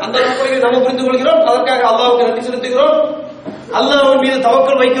கொடுத்தான், அந்த அடிப்படையை நம்ம புரிந்து கொள்கிறோம், அதற்காக அல்லாஹ்வுக்கு நன்றி செலுத்துகிறோம், அல்லாஹ்வின் மீது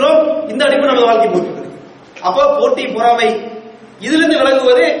தவக்கல் வைக்கிறோம். இந்த அடிப்படை நம்ம வாழ்க்கை போகிறது. அப்போ போட்டி, பொறாமை இதிலிருந்து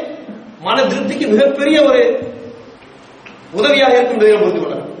விலகுவது மன திருப்திக்கு மிகப்பெரிய ஒரு உதவியாக இருக்கும் என்பதை புரிந்து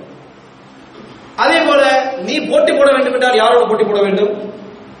கொள்ளலாம். அதே போல நீ போட்டி போட வேண்டும் என்றால் யாரோடு போட்டி போட வேண்டும்?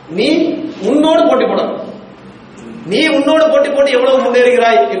 நீ உன்னோடு போட்டி போட வேண்டும். நீ உன்னோடு போட்டி போட்டு எவ்வளவு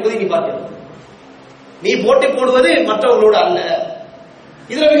முன்னேறுகிறாய் என்பதை நீ பார்க்க. நீ போட்டி போடுவது மற்றவர்களோடு அல்ல.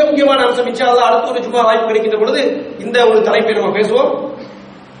 இதுல மிக முக்கியமான அம்சம், இன்ஷா அல்லாஹ் அடுத்த ஒரு சும்மா வாய்ப்பு கிடைக்கின்ற பொழுது இந்த ஒரு தலைப்பை நம்ம பேசுவோம்.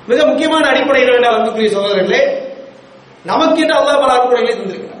 மிக முக்கியமான அடிப்படை என்னவென்றால் அன்புக்குரிய சகோதரர்களே, நமக்கு என்று அல்லாஹ் பல அருட்கொடைகளை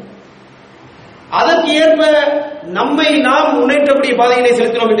தந்திருக்கிறார். அதற்கு ஏற்ப நம்மை நாம் முன்னேற்றக்கூடிய பாதையிலே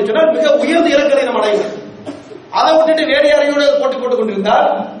செலுத்தினோம் என்று சொன்னால் மிக உயர்ந்த இலக்குகளை நம்ம அடைவோம். அதை விட்டுட்டு வேறு யாரையோடு போட்டி போட்டுக் கொண்டிருந்தால்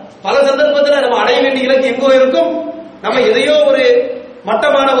பல சந்தர்ப்பத்தில் நம்ம அடைய வேண்டிய இலக்கு எங்கோ இருக்கும், நம்ம எதையோ ஒரு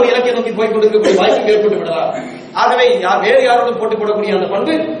மட்டமான ஒரு இலக்கை நோக்கி போய் கொண்டிருக்கக்கூடிய வாய்ப்பு ஏற்பட்டு விடலாம். ஆகவே வேறு யாரோடு போட்டி போடக்கூடிய அந்த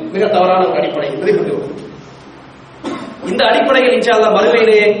பண்பு மிக தவறான ஒரு அடிப்படை என்பதை புரிந்து கொள்ளும். இந்த அடிப்படைகள் இன்ஷா அல்லாஹ்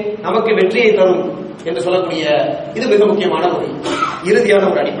மறுமையிலே நமக்கு வெற்றியை தரும் என்று சொல்லக்கூடிய இது மிக முக்கியமான ஒரு இறுதியான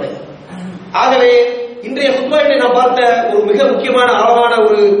ஒரு அடிப்படை. ஆகவே இன்றைய குத்பாவிலே நாம் பார்த்த ஒரு மிக முக்கியமான ஆழமான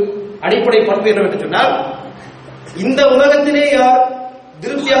ஒரு அடிப்படை பண்பு என்னவென்று சொன்னால், இந்த உலகத்திலே யார்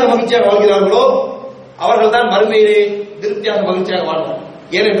திருப்தியாக மகிழ்ச்சியாக வாழ்கிறார்களோ அவர்கள் தான் மறுமையிலே திருப்தியாக மகிழ்ச்சியாக வாழ்வார்கள்.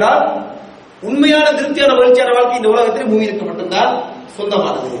 ஏனென்றால் உண்மையான திருப்தியான மகிழ்ச்சியான வாழ்க்கை இந்த உலகத்திலே பூமிக்கு மட்டும்தான்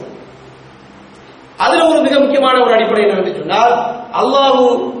சொந்தமானது. அதுல ஒரு மிக முக்கியமான ஒரு அடிப்படை என்னவென்று சொன்னால், அல்லாஹ்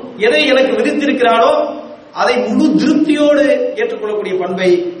எதை எனக்கு விதித்திருக்கிறானோ அதை முழு திருப்தியோடு ஏற்றுக்கொள்ளக்கூடிய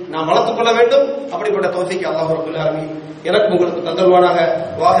பண்பை நாம் வளர்த்துக் கொள்ள வேண்டும். அப்படிப்பட்ட தௌஃபீக் அல்லாஹ் ரப்பல் ஆலமீன் எனக்கு உங்களுக்கு தந்தல்வானாக.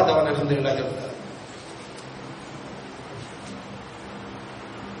 வாஹதவன் அல்ஹம்துலில்லாஹ்.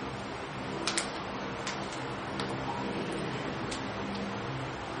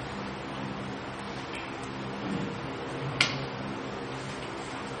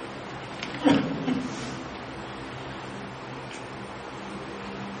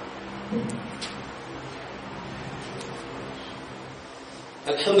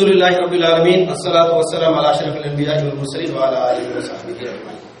 அல்ஹம்துலில்லாஹி ரப்பில் ஆலமீன் அஸ்ஸலாத்து வஸ்ஸலாமு அலா அஷ்ரஃபில் அன்பியாஇ வல் முர்ஸலீன் வ அலா ஆலிஹி வ ஸஹ்பிஹி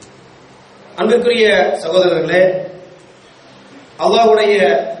அஜ்மஈன். அன்பிற்குரிய சகோதரர்களே, அல்லாஹ்வுடைய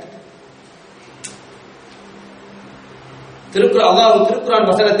திருக்குர்ஆன்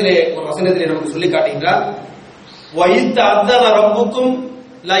வசனத்திலே ஒரு வசனத்திலே நமக்கு சொல்லி காட்டுகிறார், வ இத் தஅத்தன ரப்புக்கும்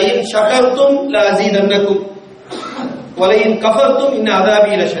லஇன் ஷகர்தும் லஅஸீதன்னக்கும் வ லஇன் கஃபர்தும் இன்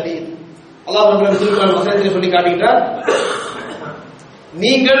அஸாபி லஷதீத். அல்லாஹ் திருக்குர்ஆன் வசனத்திலே சொல்லி காட்டுகிறார்,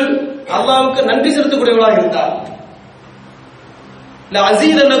 நீங்கள் அல்லாஹ்வுக்கு நன்றி செலுத்தக்கூடியவர்களாக இருந்தால்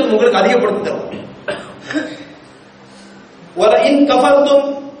லஅஸீதன்னக்கும் உங்களுக்கு அதிகப்படுத்தி தருவோம். வ லஇன் கஃபர்தும்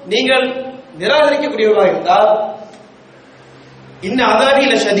நீங்கள் நிராகரிக்கக்கூடியவர்களாக இருந்தால் இன்ன அஸாபி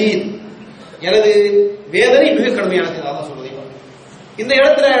லஷதீத் எனது வேதனை மிக கடுமையானது. அல்லாஹ் சொல்வதை இந்த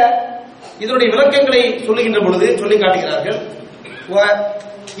இடத்துல இதனுடைய விளக்கங்களை சொல்லுகின்ற பொழுது சொல்லி காட்டுகிறார்கள்.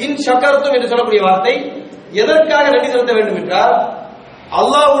 இன் ஷக்கர்தும் என்று சொல்லக்கூடிய வார்த்தை எதற்காக நன்றி செலுத்த வேண்டும் என்றால்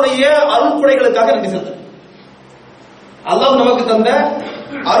அல்லாஹ்வுடைய அருள்கொடைகளுக்காக நன்றி செலுத்த. அல்லாஹ் நமக்கு தந்த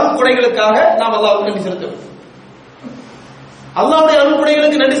அருள்கொடைகளுக்காக நாம் அல்லாஹ்வுக்கு நன்றி செலுத்த வேண்டும். அல்லாஹ்வுடைய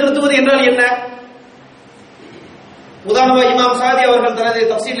அருள்கொடைகளுக்கு நன்றி செலுத்துவது என்றால் என்ன? உதாரணமாக இமாம் சாதி அவர்கள் தனது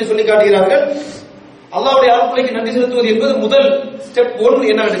தஃசீரில் சொல்லி காட்டுகிறார்கள், அல்லாஹ்வுடைய அருள்கொடைக்கு நன்றி செலுத்துவது என்பது முதல் ஸ்டெப் 1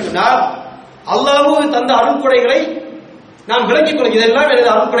 என்னவென்று சொன்னால், அல்லாஹ் தந்த அருள்கொடைகளை நாம் விளங்கிக் கொள்ள, இதெல்லாம் எனது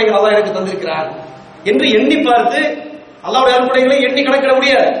அருள்கொடைகள் அல்லாஹ் எனக்கு தந்திருக்கிறார் என்று எண்ணி பார்த்து அல்லாஹ்வுடைய அருள்கொடைகளை எண்ணி கணக்கிட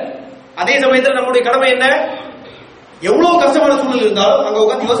முடியாது. அதே சமயத்தில் நம்முடைய கடமை என்ன? எவ்வளவு கஷ்டமான சூழல் இருந்தாலும் அங்க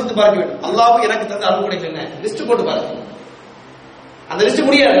உட்கார்ந்து யோசித்து பார்க்க வேண்டும். அல்லாஹ் எனக்கு தந்த அருள்கொடைகள் என்ன, லிஸ்ட் போட்டு பாருங்க. அந்த லிஸ்ட்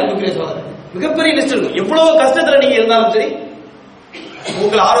முடியாது. அன்புக்குரிய சகோதரர், மிகப்பெரிய லிஸ்ட் இருக்கும். எவ்வளவு கஷ்டத்துல நீங்க இருந்தாலும் சரி,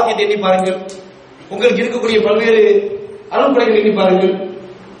 உங்கள் ஆரோக்கியத்தை எண்ணி பாருங்கள், உங்களுக்கு இருக்கக்கூடிய பல்வேறு அருள்கொடைகள் எண்ணி பாருங்கள்,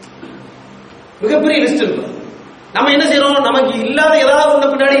 மிகப்பெரிய லிஸ்ட் இருக்கும். நம்ம என்ன செய்யறோம்? நமக்கு இல்லாத ஏதாவது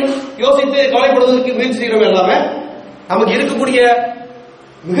ஒண்ணு பின்னாடி யோசித்து கவலைப்படுவதற்கு முயற்சி செய்யறோம். எல்லாமே நமக்கு இருக்கக்கூடிய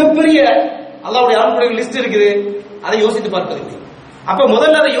மிகப்பெரிய அல்லாஹ்வுடைய அருள்கொடைகள் லிஸ்ட் இருக்குது, அதை யோசித்து பார்ப்பது. அப்ப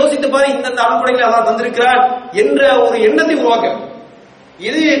முதல்ல அதை யோசித்து பாரு, இந்த அருள்கொடைகளை அல்லாஹ் தந்திருக்கிறார் என்ற ஒரு எண்ணத்தை உருவாக்க.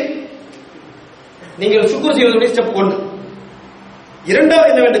 இது நீங்கள் சுக்ர் செய்வதனுடைய ஸ்டெப் 1.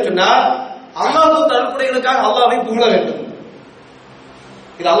 இரண்டாவது என்னவென்று சொன்னால், அல்லாஹ்வுடைய அருள்கொடைகளுக்காக அல்லாஹ்வை புகழ வேண்டும்.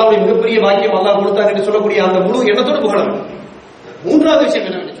 இது அல்லாஹ்வுடைய மிகப்பெரிய பாக்கியம், அல்லாஹ் கொடுத்தார் என்று சொல்லக்கூடிய அந்த முழு எண்ணத்தோடு புகழ வேண்டும். மூன்றாவது விஷயம்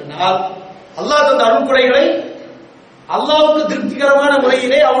என்னவென்று சொன்னால், அல்லாஹ் தந்த அருள்கொடைகளை அல்லாஹ்வுக்கு திருப்திகரமான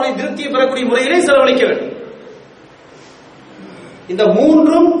முறையிலே, அவனுடைய திருப்தியை பெறக்கூடிய முறையிலே செலவழிக்க வேண்டும். இந்த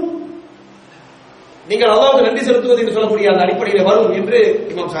மூன்றும் நீங்கள் அல்லாஹ்வுக்கு நன்றி செலுத்துவது என்று சொல்லக்கூடிய அந்த அடிப்படையில் வரும் என்று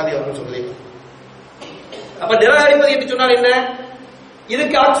இமாம் சாதி அவர்கள் சொல்வதை. அப்ப நிராகரிப்பது என்று சொன்னால் என்ன?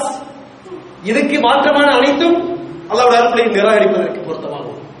 இதுக்கு மாற்றமான அனைத்தும் அல்லாஹ்வுடைய அருள்கொடையை நிராகரிப்பதற்கு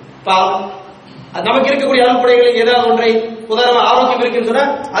பொருத்தமாகும். நமக்கு இருக்கக்கூடிய அருள்கொடைகளில் ஏதாவது ஒன்றை, உதாரணமாக ஆரோக்கியம் இருக்குன்னு சொன்னா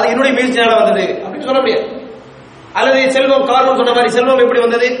அது என்னுடைய முயற்சியால வந்தது அப்படின்னு சொல்ல முடியாது. அல்லது செல்வம், காரணம் சொன்ன மாதிரி செல்வம் எப்படி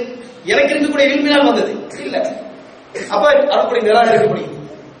வந்தது? எனக்கு இருக்கக்கூடிய விரும்பினால் வந்தது இல்ல. அப்ப அருள்கொடை நிராகரிக்கப்படுகிறது.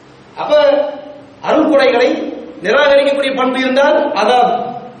 அப்ப அருள்கொடைகளை நிராகரிக்கக்கூடிய பண்பு இருந்தால், அதாவது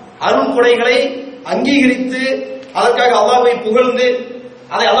அருள்கொடைகளை அங்கீகரித்து அதற்காக அல்லாஹ்வை புகழ்ந்து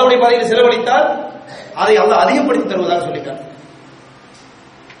அதை அல்லாஹ்வுடைய பாதையில் செலவழித்தால் அதை அல்லாஹ் அதிகப்படுத்தி தருவதாக சொல்லிட்டார்.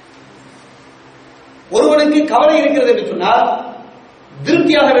 ஒருவனுக்கு கவலை இருக்கிறது என்று சொன்னால்,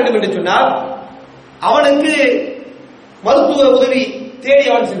 திருப்தியாக வேண்டும் என்று சொன்னால், அவனுக்கு மருத்துவ உதவி தேடி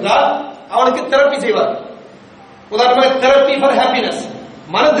அவன் சென்றால் அவனுக்கு தெரப்பி செய்வார். உதாரணமாக தெரப்பி ஃபார் ஹாப்பினஸ்,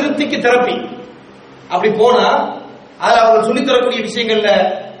 மன திருப்திக்கு தெரப்பி. அப்படி போனா அதில் அவர்கள் சொல்லித் தரக்கூடிய விஷயங்கள்ல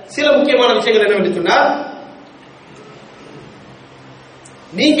சில முக்கியமான விஷயங்கள் என்னவென்று சொன்னால்,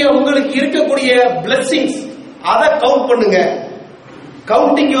 நீங்க உங்களுக்கு இருக்கக்கூடிய பிளெஸிங்ஸ் அதை கவுண்ட் பண்ணுங்க.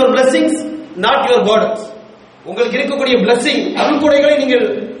 Counting your blessings, not your burdens. உங்களுக்கு இருக்கக்கூடிய பிளெஸிங் அருள்கொடைகளை நீங்கள்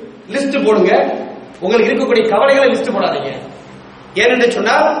லிஸ்ட் போடுங்க, உங்களுக்கு இருக்கக்கூடிய கவலைகளை லிஸ்ட் போடாதீங்க. ஏனென்று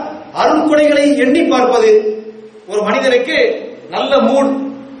சொன்னால், அருள்கொடைகளை எண்ணி பார்ப்பது ஒரு மனிதனுக்கு நல்ல மூட்,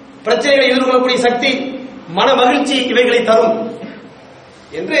 பிரச்சனைகளை எதிர்கொள்ளக்கூடிய சக்தி, மன மகிழ்ச்சி இவைகளை தரும்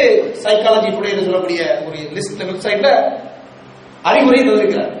என்று சைக்காலஜி டுடே என்று சொல்லக்கூடிய ஒரு லிஸ்ட் வெப்சைட்ல அறிவுரை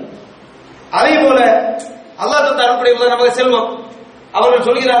தந்திருக்கிறார். அதே போல அல்லாஹ் தந்த அருள்கொடை, உதாரணமாக செல்வம், அவர்கள்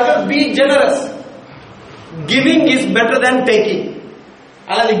சொல்கிறார்கள், be generous, giving is better than taking,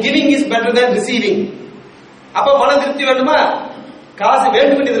 அல்லது giving is better than receiving. அப்ப மன திருப்தி வேண்டுமா? காசு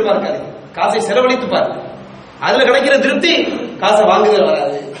வேண்டும் என்று எதிர்பார்க்காது, காசை செலவழித்து பாருங்க. அதுல கிடைக்கிற திருப்தி காசை வாங்குதல்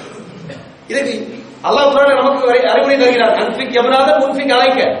வராது. இதுக்கு அல்லாஹ் குர்ஆனில் நமக்கு அறிவுரை தருகிறார், அன்பிக் எவனாத முன்பிக்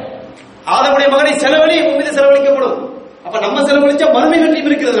அழைக்க, ஆதமுடைய மகனை செலவழி உன் மீது செலவழிக்கப்படும். அப்ப நம்ம செலவழிச்சா மறுமை வெற்றியும்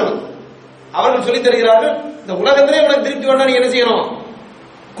இருக்கிறது நமக்கு. அவர்கள் சொல்லித் தருகிறார்கள், இந்த உலகத்திலே உனக்கு திருப்தி வேணா நீ என்ன செய்யணும்?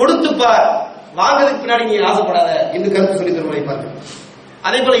 கொடுத்துப்பார், வாங்குறதுக்கு பின்னாடி நீ ஆசைப்படாத என்று கருத்து சொல்லி தருவாங்க.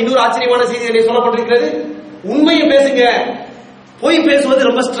 அதே போல இன்னொரு ஆச்சரியமான செய்தி சொல்லப்பட்டிருக்கிறது, உண்மையை பேசுங்க, போய் பேசுவது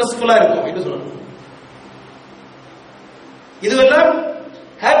ரொம்ப ஸ்ட்ரெஸ்ஃபுல்லா இருக்கும் என்று சொல்லணும். இதுவெல்லாம்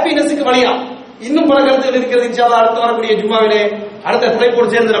ஹாப்பினஸுக்கு வழியா. இன்னும் பல கருத்துகள் இருக்கிறது. இன்ஷா அல்லாஹ் அடுத்து வரக்கூடிய ஜும்மாவிலே அடுத்த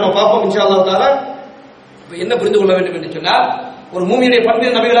தலைப்போடு சேர்ந்து நம்ம பார்ப்போம் இன்ஷா அல்லாஹ் தஆலா. என்ன புரிந்து கொள்ள வேண்டும் என்று சொன்னால், ஒரு மூமியுடைய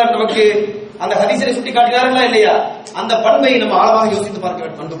பண்பை நபிகளார் நமக்கு அந்த ஹதீஸை சுட்டி காட்டுகிறார்களா இல்லையா? அந்த பண்பை நம்ம ஆழமாக யோசித்து பார்க்க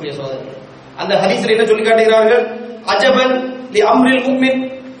வேண்டும். பண்புக்குரிய சகோதரர்கள், அந்த ஹதீஸில் என்ன சொல்லி காட்டுகிறார்கள்? அஜபன் லி அம்ரில் முஃமின்,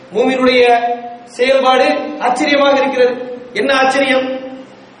 மூமினுடைய செயல்பாடு ஆச்சரியமாக இருக்கிறது. என்ன ஆச்சரியம்?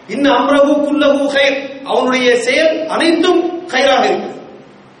 இன்ன அம்ரஹு குல்லஹு கைர், அவனுடைய செயல் அனைத்தும் கைராக இருக்கிறது.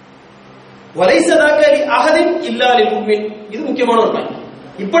 வலைஸ தாக லி அஹதின் இல்லா லில் முஃமின், இது முக்கியமான ஒரு பாயிண்ட்.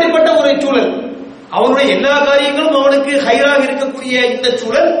 இப்படிப்பட்ட ஒரு சூழல், அவனுடைய எல்லா காரியங்களும் அவனுக்கு கைராக இருக்கக்கூடிய இந்த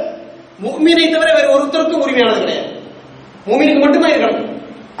சூழல் முஃமினை தவிர வேறு ஒருத்தருக்கும் உரிமையானது கிடையாது. முஃமினுக்கு மட்டும்தான் இது கிடைக்கும்.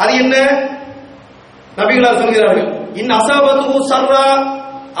 அது என்ன? நபிகளார் சொல்கிறார்கள், இன் அஸாபத்துஹு ஸர்ரா,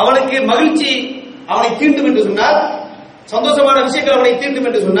 அவனுக்கு மகிழ்ச்சி அவனை தீண்டும் என்று சொன்னார், சந்தோஷமான விஷயங்கள் அவனை தீண்டும்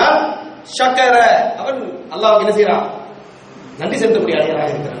என்று சொன்னார், ஷக்கர, அவன் அல்லாஹ்வுக்கு என்ன செய்கிறான்? நன்றி செலுத்தக்கூடிய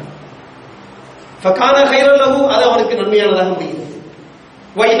அடியாராக இருக்கிறான். ஃபகான கைரன் லஹு, அது அவனுக்கு நன்மையானதாக முடிகிறது.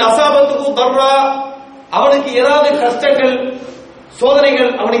 வ இன் அஸாபத்துஹு தர்ரா, அவனுக்கு ஏதாவது கஷ்டங்கள்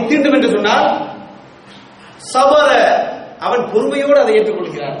சோதனைகள் அவனை தீண்டும் என்று சொன்னால், சபர, அவன் பொறுமையோடு அதை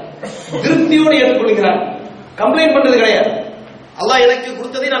ஏற்றுக்கொள்கிறான், திருப்தியோடு ஏற்றுக்கொள்கிறான், கம்ப்ளைண்ட் பண்றது கிடையாது. அல்லாஹ் எனக்கு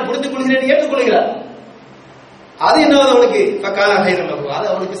கொடுத்ததை நான் புரிந்து கொள்கிறேன் ஏற்றுக்கொள்கிறார். அது என்னவது அவனுக்கு ஃபகான கைரன் லஹு, அது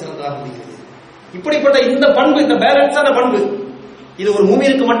அவனுக்கு சிறந்ததாக முடிகிறது. இப்படிப்பட்ட இந்த பண்பு, இந்த பேலன்ஸான பண்பு, இது ஒரு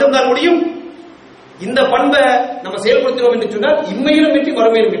மூமினுக்கு மட்டும்தான் முடியும். இந்த பண்பை நம்ம செயல்படுத்தினோம் என்று சொன்னால் இம்மையிலும் வெற்றி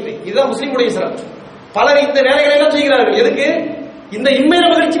மறுமையிலும் வெற்றி. இதுதான் முஸ்லிமுடைய சிறப்பு. பலர் இந்த வேலைகளை எல்லாம் செய்கிறார்கள். எதுக்கு? இந்த இம்மையில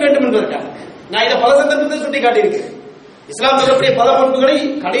மகிழ்ச்சி வேண்டும் என்பதற்காக. நான் இதை பல சந்தர்ப்பத்தில் சுட்டி காட்டியிருக்கிறேன். இஸ்லாம் சொல்லக்கூடிய பல பண்புகளை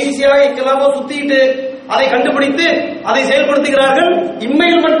கடைசியாக எங்கெல்லாமோ சுத்திட்டு அதை கண்டுபிடித்து அதை செயல்படுத்துகிறார்கள்.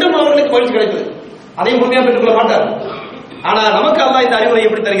 இம்மையில் மட்டும் அவர்களுக்கு மகிழ்ச்சி கிடைத்தது, அதையும் முழுமையாக பெற்றுக்கொள்ள மாட்டார்கள். ஆனா நமக்கு அல்லாஹ் இந்த அறிவுரை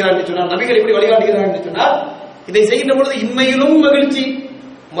எப்படி தருகிறார் என்று சொன்னால், நபிகள் எப்படி வழிகாட்டுகிறார் என்று சொன்னால், இதை செய்கின்ற பொழுது இம்மையிலும் மகிழ்ச்சி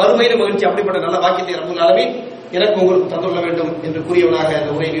மறுமையிலும் மகிழ்ச்சி. அப்படிப்பட்ட நல்ல வாக்கியத்தை ரப்பல் ஆலமீன் எனக்கு உங்களுக்கு தந்துள்ள வேண்டும் என்று கூறியவனாக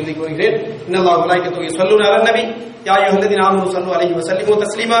இந்த உரையை நிறுத்தி கூறுகிறேன். இன்னல்லாஹு வ மலாயிகத்துஹு யஸல்லூன அலன் நபி யா அய்யுஹல்லதீன ஆமனூ ஸல்லூ அலைஹி வ ஸல்லிமூ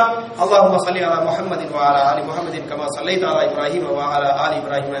தஸ்லீமா. அல்லாஹும்ம ஸல்லி அலா முஹம்மதின் வ அலா ஆலி முஹம்மதின் கமா ஸல்லைத அலா இப்ராஹீம வ அலா ஆலி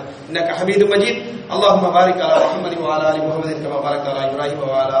இப்ராஹீம இன்னக ஹமீதும் மஜீத். அல்லாஹும்ம பாரிக் அலா முஹம்மதின் வ அலா ஆலி முஹம்மதின் கமா பாரக்த அலா இப்ராஹீம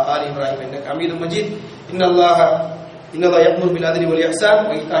வ அலா ஆலி இப்ராஹீம இன்னக ஹமீதும் மஜீத். இன்னல்லாஹ يأمر بالعدل والإحسان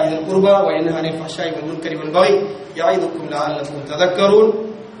وإيتاء ذي القربى وينهى عن الفحشاء والمنكر والبغي يعظكم لعلكم تذكرون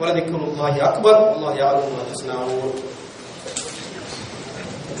ولذكر الله أكبر والله يعلم ما تصنعون.